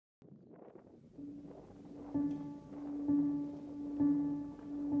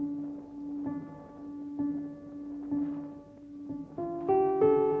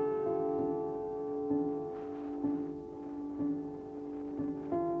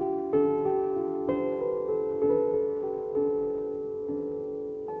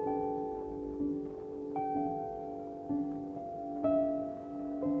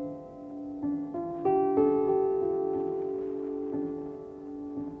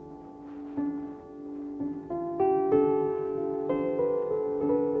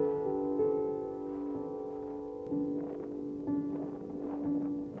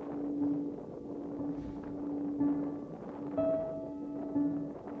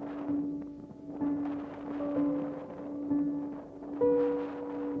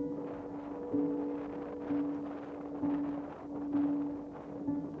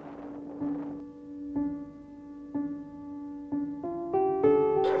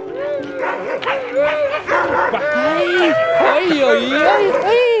Hey! Oi, oi, oi,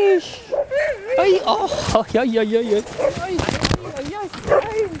 oi! Oi, oh, oi, oi, oi, oi, oi,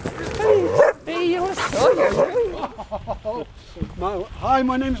 Hi,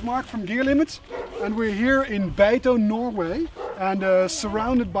 my name is Mark from Gearlimits, and we're here in Beito, Norway, and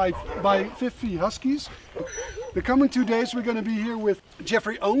surrounded by 50 Huskies. The coming 2 days we're going to be here with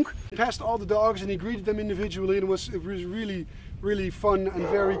Jeffry. He passed all the dogs and he greeted them individually, and it was really fun and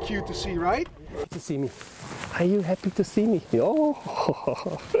very cute to see, right? to see me. Are you happy to see me? Oh.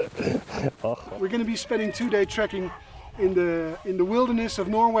 We're going to be spending 2-day trekking in the wilderness of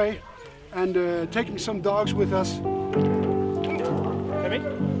Norway, and taking some dogs with us.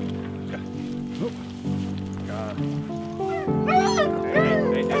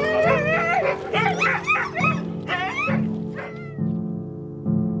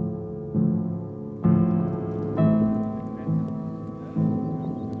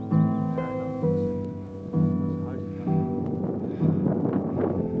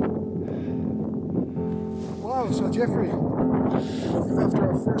 Wow, so Jeffrey,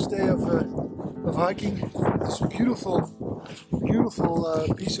 after our first day of hiking, this beautiful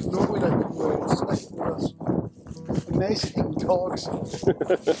piece of Norway that you selected for us. Amazing dogs. How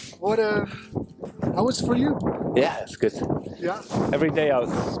was it for you? Yeah, it's good. Yeah. Every day I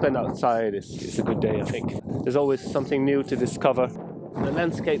spend outside is a good day, I think. There's always something new to discover. The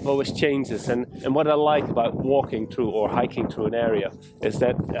landscape always changes, and what I like about walking through or hiking through an area is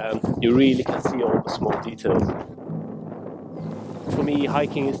that you really can see all the small details. For me,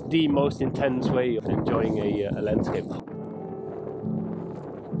 hiking is the most intense way of enjoying a landscape.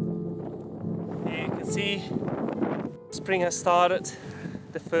 Here you can see spring has started.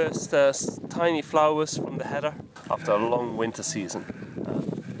 The first tiny flowers from the heather after a long winter season.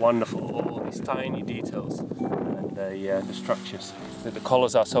 Wonderful, all these tiny details and the structures. The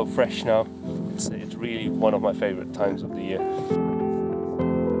colors are so fresh now. It's really one of my favorite times of the year.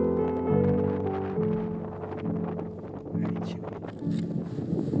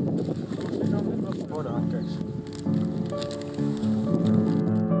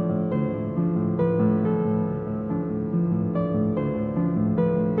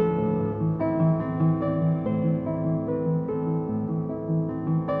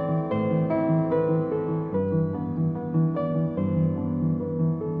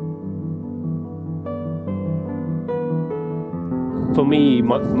 For me,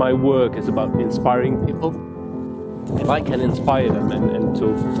 my work is about inspiring people. If I can inspire them and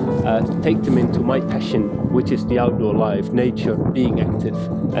to take them into my passion, which is the outdoor life, nature, being active,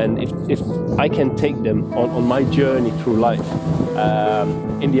 and if I can take them on my journey through life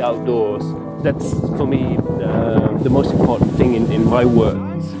in the outdoors, that's for me the most important thing in my work.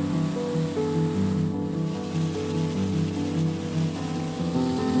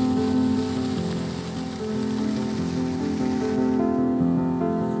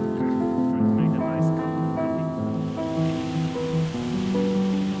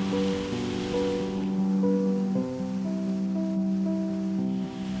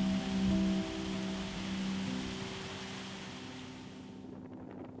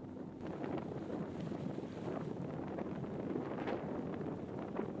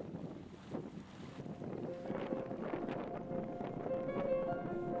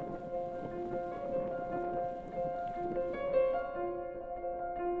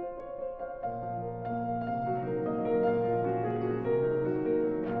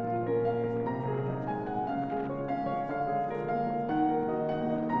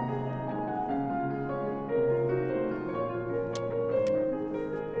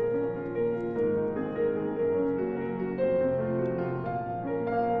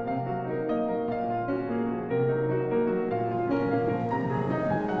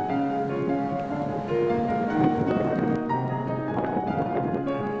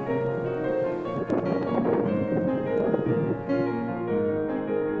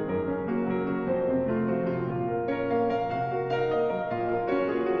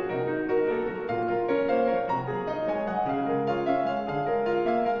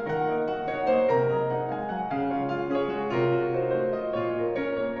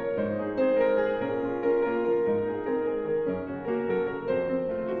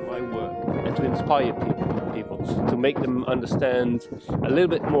 To inspire people, to make them understand a little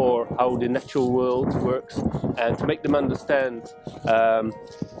bit more how the natural world works, and to make them understand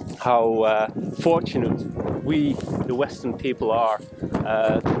how fortunate we, the Western people, are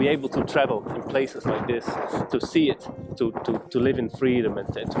to be able to travel in places like this, to see it, to live in freedom,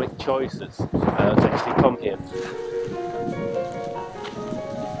 and to make choices, to actually come here.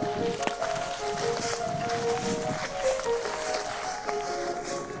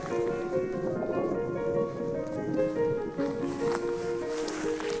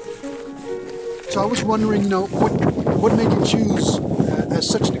 So I was wondering, you know, what made you choose, as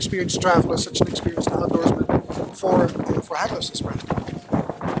such an experienced traveler, such an experienced outdoorsman, for Haglöfs brand?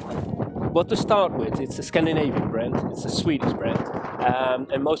 Well, to start with, it's a Scandinavian brand, it's a Swedish brand,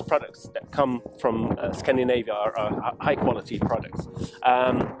 and most products that come from Scandinavia are high quality products.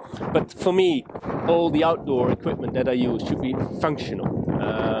 But for me, all the outdoor equipment that I use should be functional.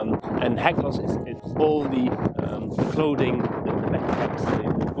 And Haglöfs is all the clothing, the backpacks,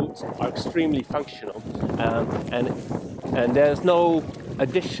 the boots are extremely functional, and there's no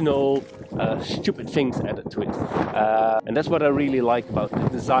additional stupid things added to it, and that's what I really like about the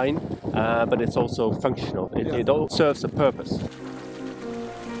design, but it's also functional. It all serves a purpose.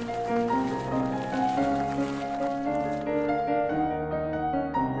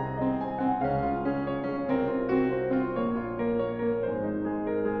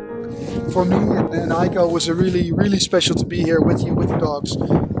 For me and Aiko, it was really special to be here with you, with the dogs.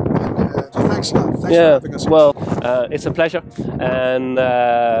 And, so thanks for having us. Well, it's a pleasure, and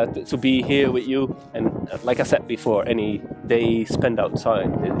to be here with you. And like I said before, any day spent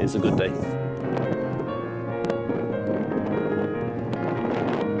outside is a good day.